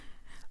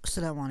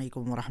Assalamu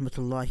alaikum wa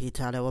rahmatullahi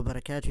ta'ala wa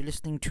barakatuh.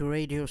 Listening to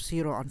Radio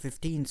Zero on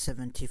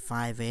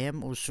 1575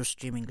 AM, also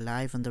streaming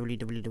live on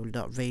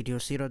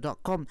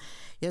www.radiozero.com.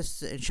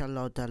 Yes,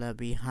 inshallah ta'ala,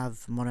 we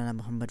have Maulana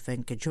Muhammad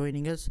Venka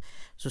joining us.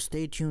 So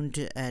stay tuned,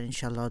 and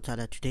inshallah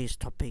ta'ala, today's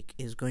topic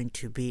is going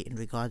to be in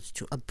regards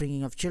to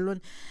upbringing of children.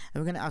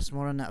 And we're going to ask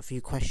Maulana a few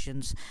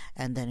questions,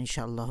 and then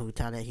inshallah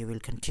ta'ala, he will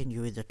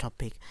continue with the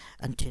topic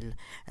until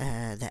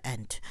the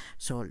end.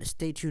 So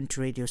stay tuned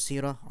to Radio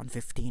Zero on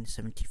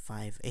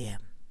 1575 AM.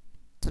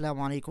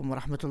 Assalamu alaikum wa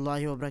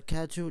rahmatullahi wa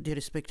barakatuh. Dear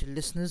respected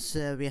listeners,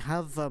 we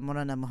have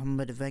Maulana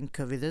Muhammad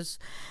Venka with us,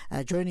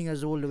 joining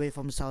us all the way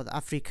from South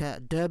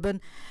Africa,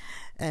 Durban.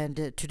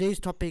 And today's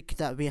topic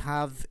that we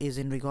have is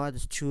in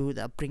regards to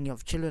the upbringing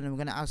of children. And we're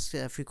going to ask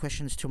a few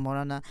questions to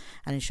Maulana,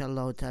 and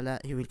inshallah ta'ala,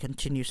 he will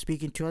continue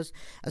speaking to us.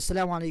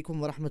 Assalamu alaikum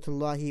wa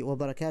rahmatullahi wa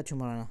barakatuh,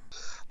 Maulana.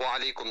 Wa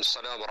alaikum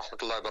assalam wa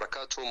rahmatullahi wa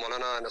barakatuh,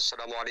 Maulana, and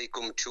assalamu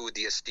alaikum to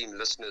the esteemed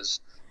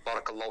listeners.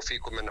 Barakallahu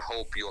feekum, and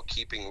hope you are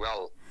keeping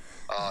well,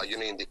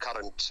 in the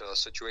current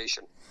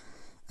situation.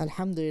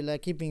 Alhamdulillah,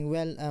 keeping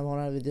well,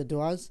 Maulana, with the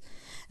du'as.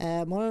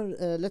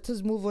 Maulana, let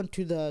us move on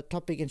to the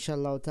topic,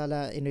 inshallah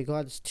ta'ala, in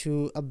regards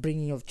to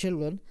upbringing of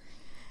children.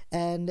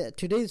 And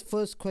today's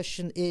first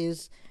question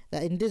is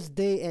that in this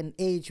day and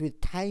age,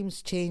 with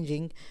times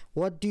changing,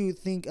 what do you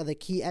think are the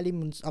key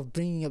elements of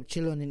bringing up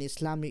children in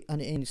Islamic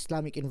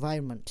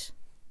environment?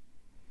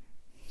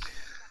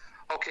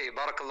 Okay,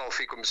 barakallahu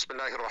feekum,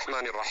 bismillahir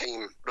rahmanir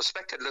rahim.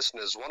 Respected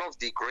listeners, one of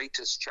the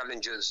greatest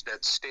challenges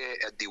that stare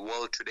at the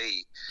world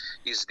today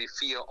is the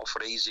fear of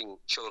raising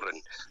children.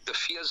 The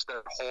fears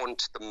that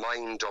haunt the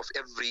mind of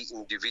every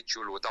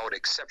individual without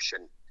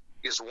exception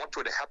is what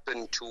would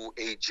happen to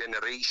a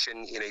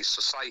generation in a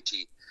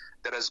society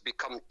that has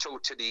become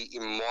totally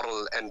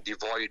immoral and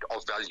devoid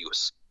of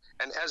values.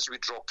 And as we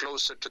draw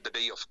closer to the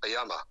day of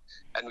Qiyamah,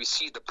 and we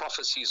see the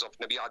prophecies of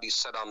Nabi alayhi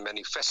salam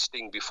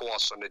manifesting before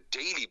us on a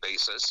daily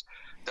basis,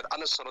 that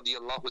Anas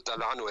radiallahu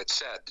ta'ala anhu had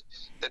said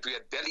that we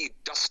had barely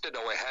dusted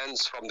our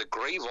hands from the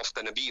grave of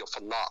the Nabi of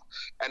Allah,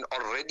 and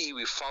already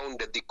we found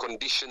that the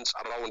conditions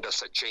around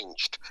us had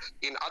changed.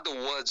 In other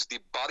words, the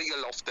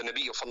burial of the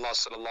Nabi of Allah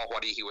sallallahu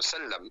alaihi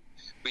wasallam,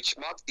 which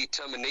marked the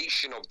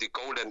termination of the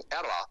golden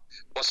era,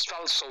 was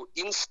felt so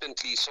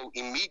instantly, so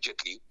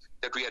immediately,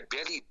 that we had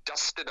barely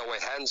dusted our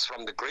hands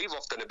from the grave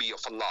of the Nabi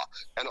of Allah,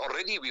 and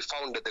already we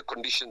found that the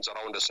conditions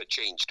around us had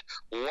changed.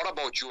 What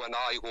about you and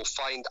I, who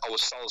find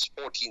ourselves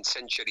 14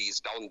 centuries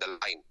down the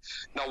line?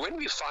 Now, when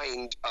we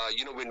find,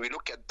 when we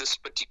look at this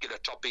particular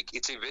topic,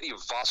 it's a very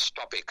vast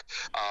topic.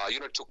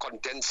 To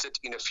condense it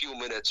in a few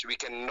minutes, we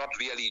cannot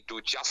really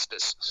do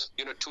justice,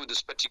 to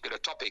this particular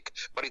topic.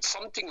 But it's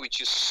something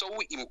which is so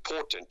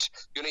important,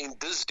 in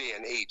this day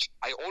and age.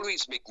 I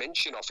always make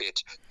mention of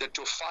it, that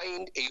to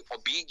find a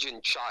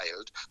obedient child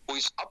who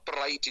is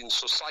upright in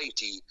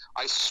society,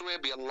 I swear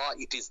by Allah,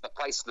 it is the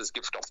priceless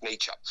gift of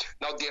nature.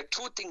 Now, there are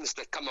two things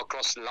that come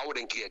across loud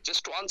and clear,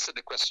 just to answer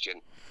the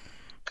question.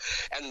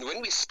 And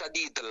when we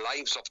study the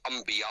lives of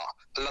Anbiya,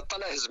 Allah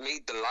Ta'ala has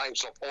made the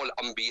lives of all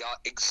Anbiya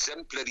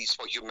exemplaries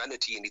for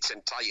humanity in its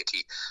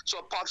entirety. So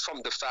apart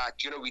from the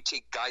fact, we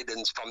take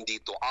guidance from the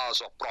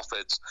du'as of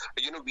prophets,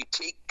 we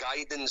take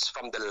guidance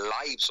from the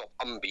lives of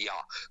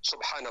Anbiya,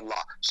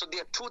 subhanallah. So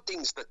there are two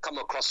things that come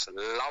across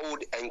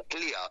loud and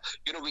clear,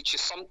 which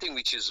is something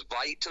which is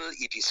vital,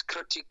 it is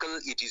critical,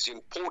 it is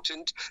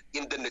important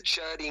in the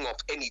nurturing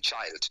of any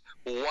child.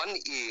 One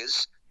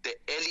is the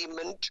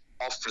element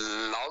of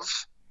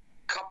love,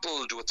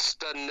 coupled with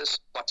sternness,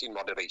 but in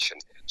moderation.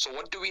 So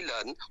what do we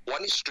learn?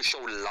 One is to show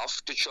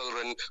love to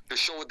children, to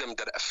show them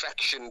their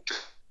affection,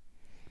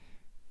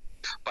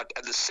 but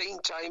at the same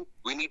time,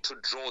 we need to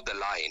draw the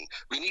line.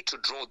 We need to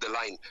draw the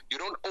line. You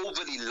don't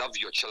overly love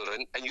your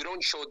children, and you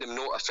don't show them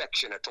no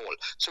affection at all.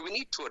 So we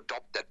need to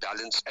adopt that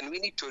balance, and we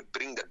need to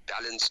bring that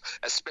balance,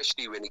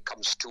 especially when it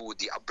comes to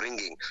the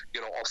upbringing,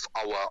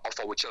 of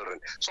our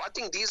children. So I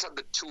think these are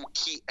the two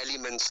key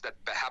elements that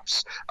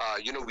perhaps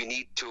we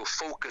need to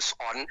focus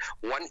on.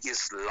 One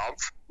is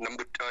love,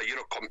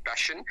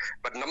 compassion,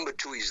 but number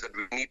two is that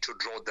we need to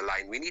draw the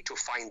line. We need to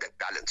find that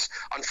balance.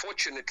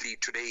 Unfortunately,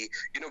 today,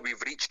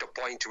 we've reached a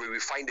point where we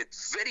find it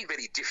very,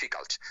 very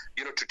difficult,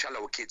 to tell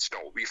our kids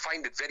no. We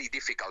find it very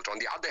difficult. On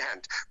the other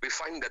hand, we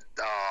find that,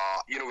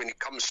 when it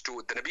comes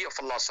to the Nabi of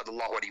Allah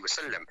sallallahu alaihi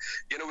wasallam,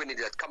 when it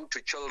had come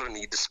to children,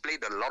 he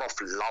displayed a lot of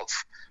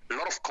love, a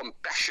lot of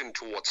compassion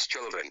towards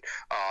children,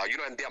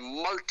 and there are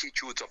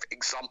multitudes of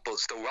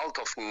examples, the wealth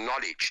of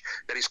knowledge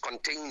that is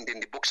contained in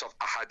the books of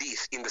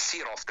ahadith, in the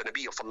seerah of the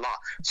Nabi of Allah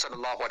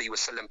sallallahu alaihi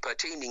wasallam,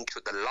 pertaining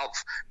to the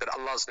love that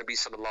Allah's Nabi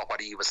sallallahu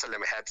alaihi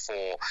wasallam had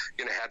for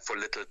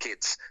little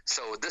kids.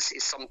 So this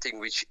is something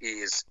which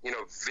is,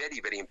 very,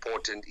 very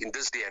important in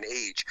this day and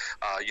age.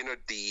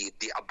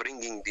 The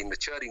upbringing, the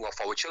maturing of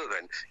our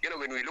children.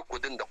 When we look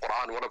within the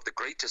Quran, one of the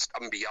greatest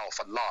Anbiya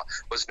of Allah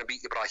was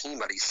Nabi Ibrahim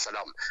alayhi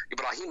salam.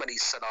 Ibrahim alayhi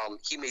salam,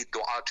 he made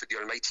dua to the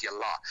Almighty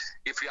Allah.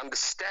 If you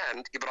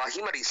understand,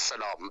 Ibrahim alayhi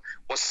salam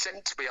was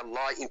sent by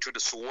Allah into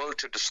this world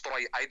to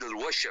destroy idol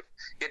worship,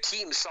 yet he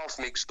himself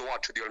makes dua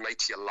to the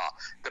Almighty Allah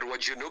that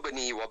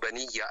وَجُنُبْنِي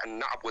وَبَنِيَّ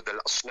أَن نَعْبُدَ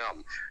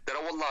الْأَصْنَامِ, that,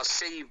 oh Allah,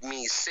 save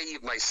me,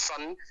 save my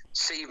son,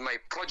 save my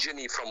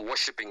progeny from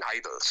worshipping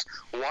idols.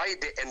 Why?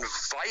 The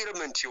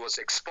environment he was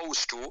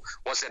exposed to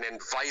was an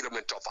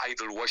environment of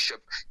idol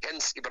worship.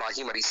 Hence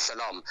Ibrahim alayhi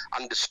salam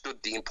understood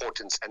the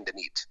importance and the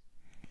need.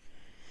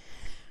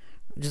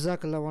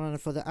 Jazakallah Maulana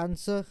for the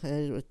answer.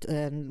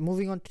 And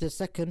moving on to the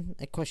second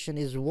question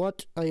is,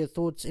 what are your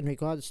thoughts in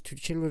regards to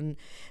children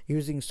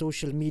using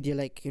social media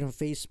like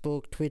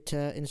Facebook,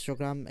 Twitter,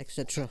 Instagram,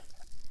 etc.?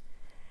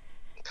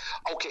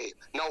 Okay,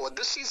 now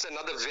this is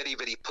another very,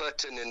 very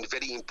pertinent,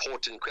 very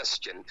important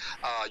question.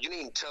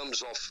 In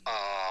terms of,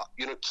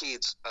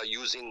 kids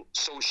using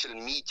social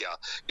media,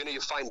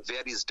 you find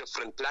various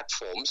different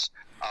platforms.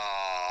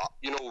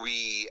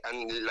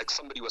 Like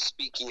somebody was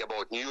speaking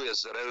about New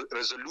Year's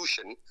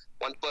resolution.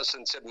 One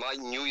person said, my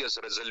New Year's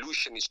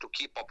resolution is to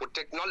keep up with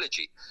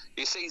technology.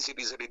 He says it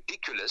is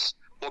ridiculous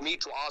for me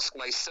to ask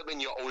my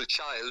 7-year-old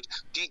child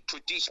to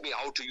teach me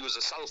how to use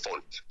a cell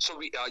phone. So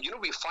we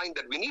find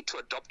that we need to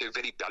adopt a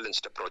very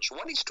balanced approach.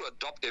 One is to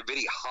adopt a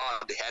very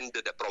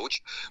hard-handed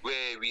approach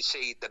where we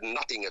say that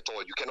nothing at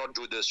all. You cannot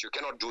do this, you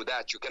cannot do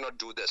that, you cannot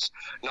do this.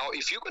 Now,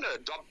 if you're going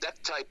to adopt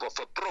that type of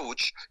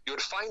approach, you'll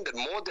find that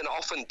more than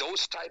often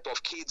those type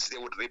of kids, they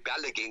would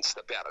rebel against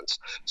the parents.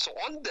 So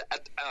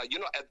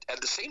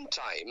at the same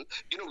time,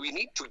 we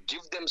need to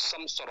give them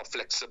some sort of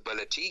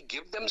flexibility,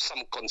 give them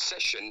some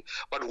concession,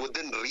 but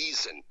within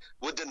reason.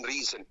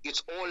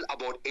 It's all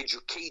about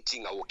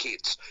educating our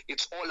kids.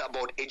 It's all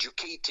about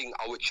educating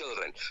our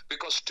children.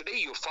 Because today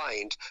you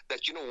find that,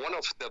 one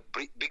of the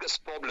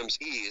biggest problems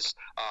is,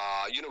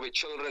 where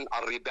children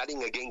are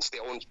rebelling against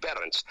their own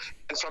parents.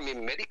 And from a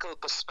medical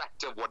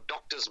perspective, what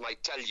doctors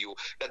might tell you,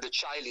 that the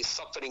child is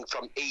suffering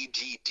from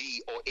ADD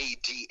or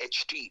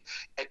ADHD,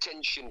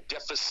 attention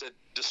deficit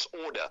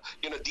disorder.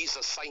 These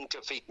are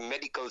scientific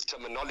medical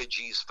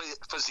terminologies,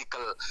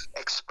 physical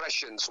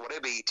expressions,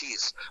 whatever it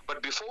is.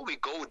 But before we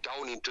go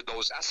down into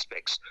those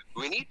aspects,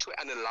 we need to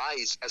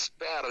analyze as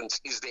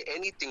parents, is there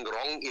anything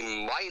wrong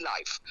in my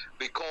life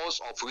because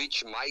of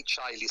which my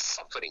child is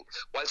suffering?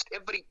 Whilst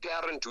every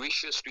parent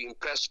wishes to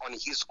impress on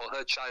his or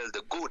her child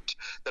the good,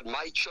 that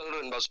my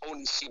children must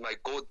only see my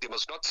good, they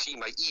must not see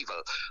my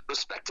evil.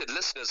 Respected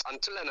listeners,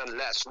 until and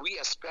unless we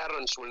as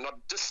parents will not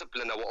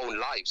discipline our own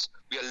lives,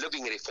 we are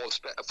living in a fool's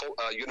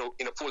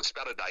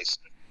paradise.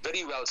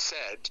 Very well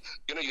said.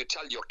 You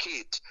tell your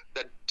kid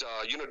that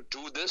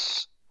do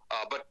this,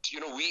 but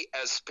we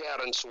as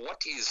parents,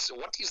 what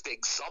is the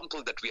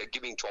example that we are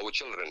giving to our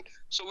children?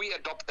 So we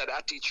adopt that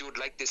attitude,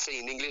 like they say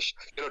in English,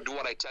 do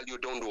what I tell you,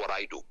 don't do what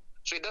I do.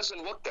 So it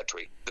doesn't work that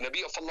way. The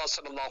Nabi of Allah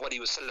sallallahu alaihi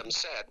wasallam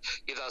said,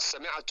 إِذَا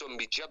سَمِعْتُمْ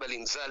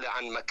بِجَبَلٍ زَالَ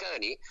عَنْ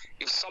مَكَانِ,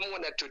 if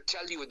someone had to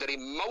tell you that a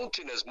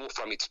mountain has moved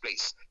from its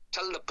place,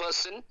 tell the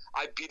person,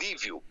 I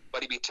believe you.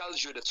 But if he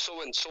tells you that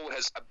so-and-so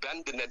has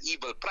abandoned an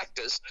evil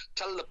practice,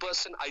 tell the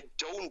person, I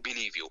don't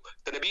believe you.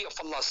 The Nabi of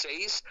Allah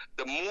says,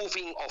 the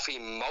moving of a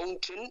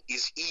mountain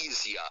is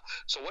easier.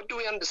 So what do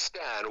we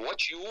understand?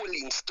 What you will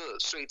instill.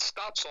 So it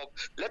starts off,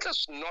 let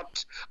us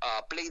not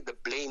play the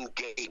blame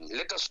game.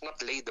 Let us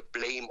not lay the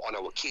blame on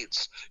our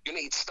kids.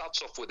 It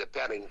starts off with the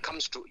parent. It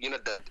comes to,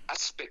 the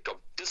aspect of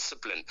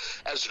discipline.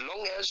 As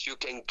long as you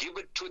can give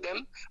it to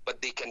them,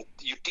 but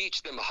you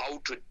teach them how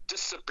to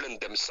discipline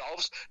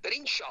themselves, then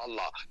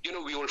inshallah,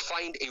 we will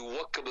find a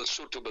workable,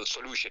 suitable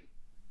solution.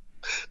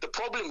 The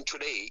problem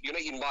today,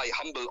 in my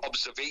humble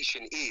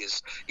observation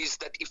is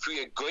that if we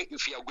are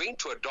going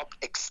to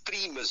adopt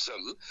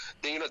extremism,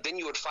 then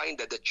you would find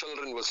that the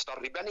children will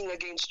start rebelling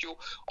against you.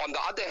 On the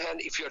other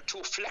hand, if you're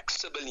too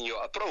flexible in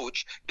your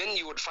approach, then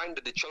you would find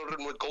that the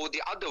children would go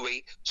the other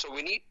way. So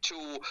we need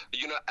to,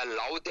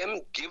 allow them,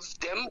 give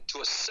them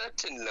to a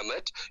certain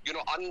limit,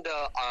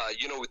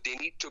 they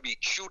need to be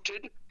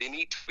tutored, they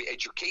need to be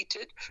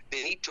educated,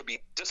 they need to be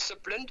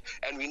disciplined,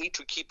 and we need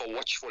to keep a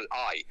watchful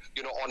eye,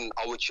 on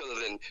our children.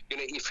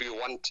 If we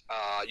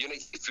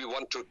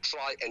want to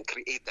try and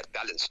create that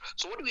balance.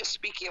 So what we are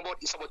speaking about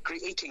is about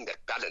creating that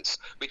balance,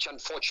 which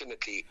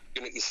unfortunately,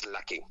 is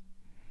lacking.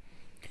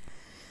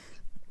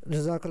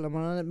 Jazakallah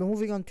Maulana.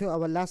 Moving on to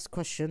our last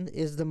question,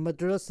 is the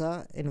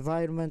madrasa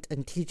environment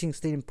and teaching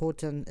still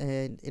important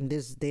in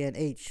this day and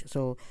age?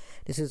 So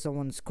this is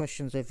someone's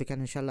question, so if you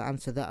can inshallah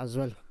answer that as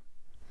well.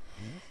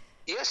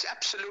 Yes,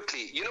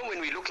 absolutely.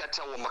 When we look at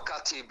our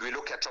makatib, we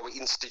look at our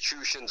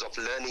institutions of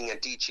learning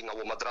and teaching,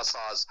 our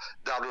madrasas,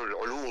 darul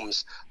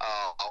ulooms,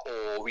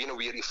 or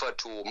we refer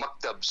to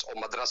maktabs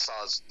or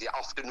madrasas. The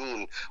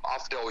afternoon,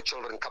 after our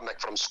children come back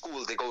from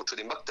school, they go to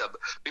the maktab.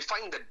 We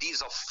find that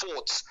these are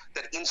forts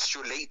that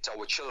insulate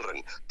our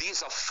children.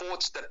 These are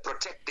forts that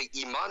protect the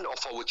iman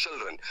of our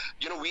children.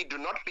 We do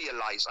not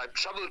realize, I've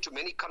traveled to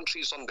many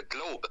countries on the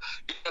globe.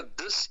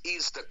 This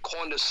is the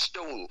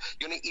cornerstone.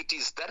 It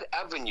is that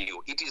avenue.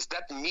 It is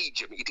that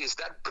medium, it is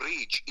that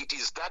bridge, it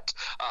is that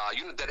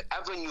that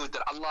avenue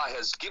that Allah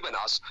has given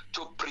us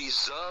to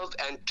preserve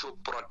and to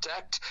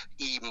protect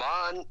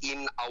iman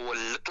in our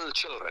little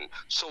children.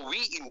 So we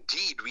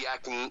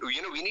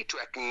need to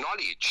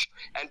acknowledge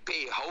and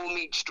pay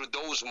homage to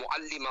those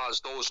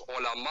muallimas, those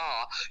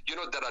ulama,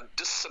 that are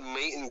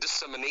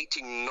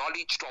disseminating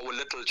knowledge to our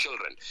little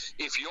children.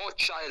 If your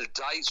child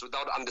dies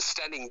without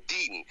understanding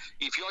deen,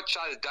 if your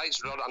child dies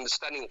without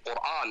understanding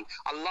Quran,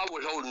 Allah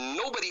will hold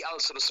nobody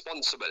else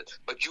responsible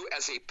but you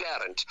as a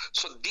parent.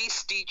 So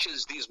these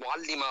teachers, these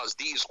muallimas,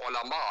 these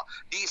ulama,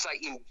 these are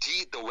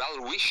indeed the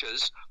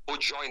well-wishers who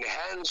join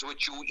hands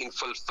with you in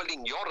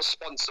fulfilling your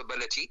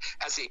responsibility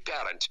as a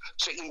parent.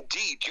 So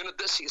indeed,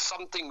 this is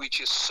something which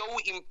is so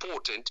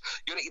important.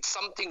 It's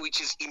something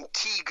which is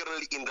integral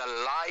in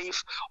the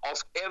life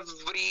of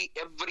every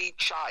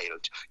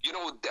child.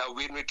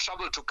 When we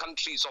travel to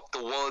countries of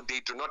the world,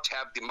 they do not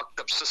have the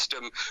maktab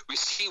system. We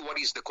see what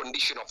is the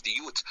condition of the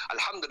youth.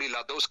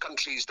 Alhamdulillah, those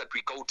countries that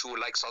we go to,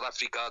 like South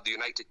Africa, the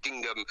United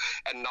Kingdom,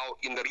 and now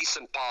in the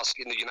recent past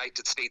in the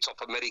United States of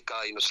America,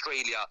 in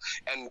Australia,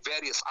 and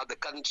various other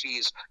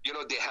countries,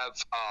 they have,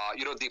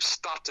 they've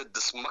started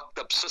this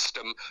maktab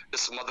system,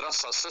 this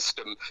madrasa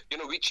system,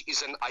 which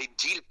is an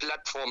ideal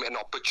platform and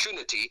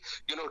opportunity,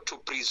 to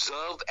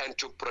preserve and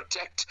to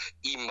protect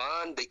the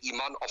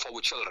iman of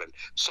our children.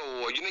 So,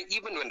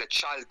 even when the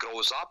child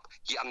grows up,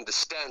 he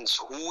understands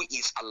who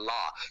is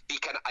Allah. He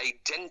can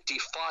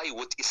identify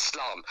with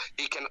Islam.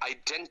 He can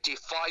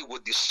identify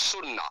with the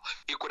Sunnah.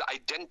 He could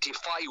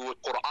identify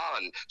with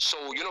Quran. So,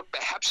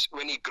 perhaps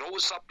when he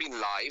grows up in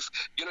life,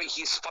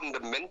 his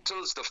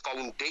fundamentals, the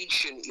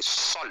foundation is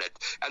solid.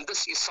 And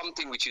this is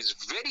something which is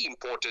very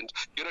important,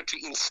 to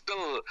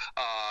instill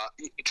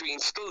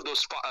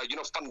those,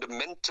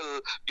 fundamental,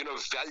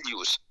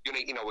 values,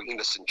 in our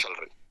innocent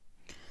children.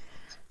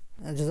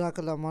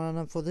 Jazakallah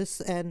Maulana for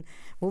this. And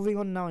moving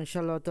on now,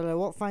 inshallah ta'ala,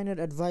 what final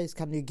advice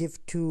can you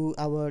give to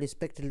our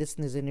respected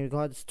listeners in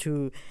regards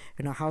to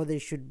how they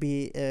should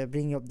be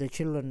bringing up their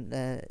children,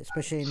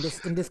 especially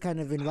in this kind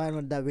of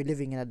environment that we're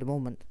living in at the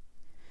moment?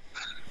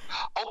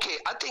 Okay,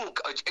 I think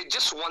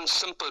just one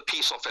simple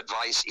piece of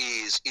advice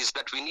is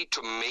that we need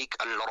to make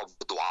a lot of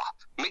dua.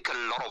 Make a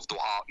lot of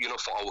dua,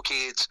 for our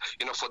kids,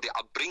 for their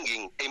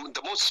upbringing. And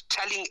the most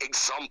telling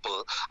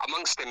example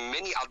amongst the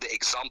many other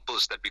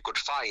examples that we could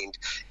find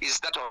is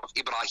that of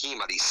Ibrahim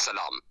alayhi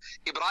salam.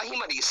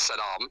 Ibrahim alayhi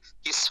salam,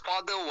 his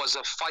father was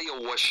a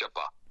fire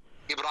worshipper.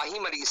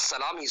 Ibrahim alayhi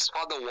salam, his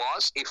father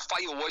was a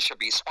fire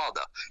worshipper, his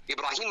father.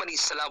 Ibrahim alayhi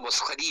salam was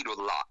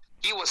Khalilullah.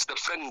 He was the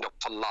friend of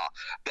Allah.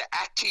 The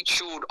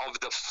attitude of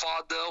the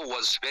father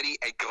was very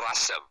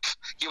aggressive.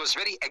 He was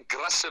very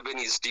aggressive in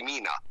his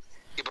demeanor.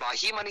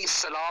 Ibrahim alayhi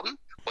salam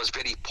was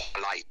very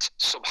polite.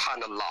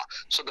 Subhanallah.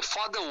 So the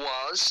father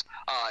was,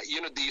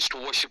 they used to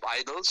worship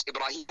idols.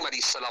 Ibrahim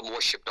alayhi salam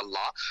worshipped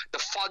Allah. The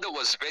father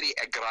was very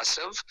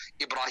aggressive.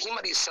 Ibrahim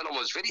alayhi salam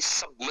was very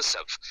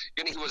submissive.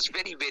 He was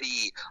very,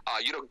 very,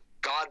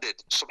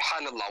 guarded.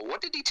 Subhanallah.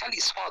 What did he tell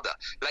his father?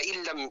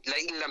 لَإِن لَمْ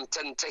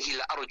تَنْتَهِ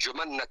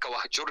لَأَرْجُمَنَّكَ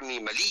وَهْجُرْنِي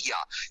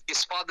مَلِيًّا.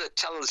 His father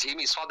tells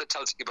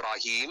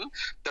Ibrahim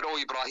that, oh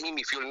Ibrahim,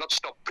 if you will not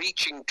stop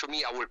preaching to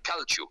me, I will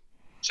pelt you.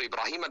 So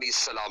Ibrahim alayhi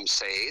salam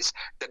says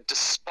that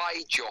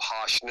despite your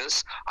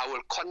harshness, I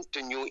will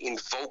continue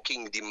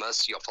invoking the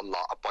mercy of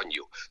Allah upon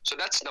you. So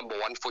that's number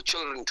one, for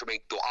children to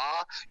make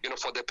dua,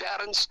 for their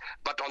parents.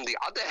 But on the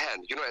other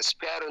hand, as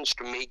parents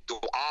to make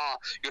dua,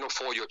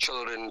 for your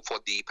children, for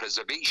the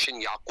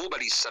preservation. Yaqub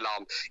alayhi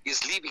salam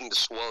is leaving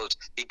this world.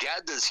 He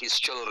gathers his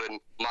children,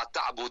 مَا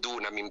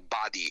تَعْبُدُونَ مِن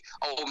بَعْدِي.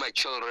 Oh my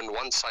children,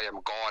 once I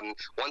am gone,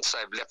 once I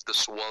have left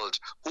this world,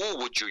 who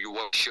would you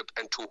worship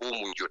and to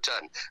whom would you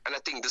turn? And I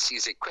think this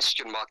is a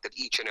question mark that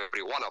each and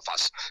every one of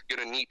us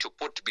need to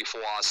put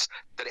before us,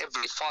 that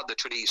every father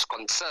today is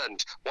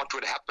concerned, what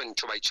would happen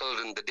to my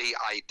children the day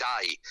I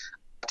die?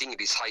 I think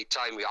it is high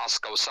time we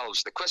ask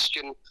ourselves the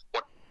question,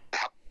 what would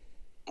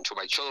happen to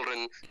my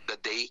children the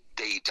day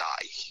they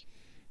die?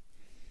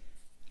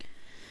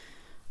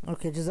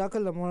 Okay,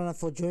 Jazakallah Maulana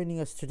for joining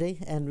us today,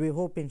 and we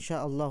hope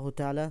insha'Allah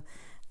ta'ala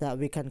that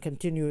we can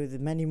continue with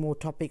many more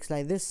topics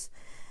like this,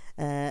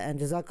 and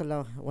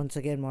Jazakallah once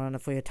again Maulana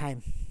for your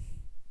time.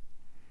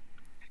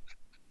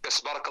 Yes,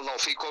 barakallahu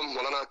feekum.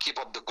 Walana, keep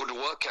up the good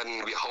work,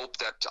 and we hope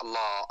that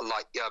Allah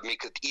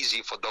make it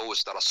easy for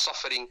those that are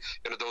suffering,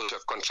 those who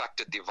have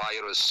contracted the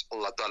virus.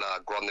 Allah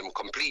Ta'ala grant them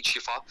complete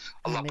shifa.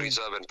 Allah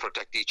preserve and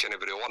protect each and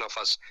every one of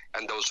us,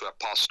 and those who have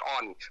passed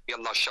on. May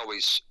Allah shower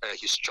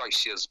his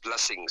choicest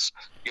blessings,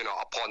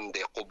 upon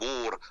their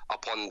qubur,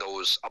 upon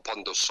those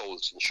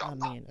souls,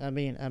 inshallah.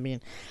 Ameen.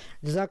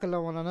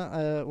 Jazakallah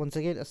walana. Once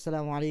again,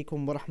 assalamu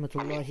alaikum wa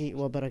rahmatullahi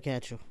wa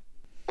barakatuh.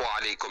 Wa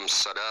alaikum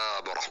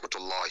assalam wa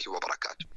rahmatullahi wa barakatuh.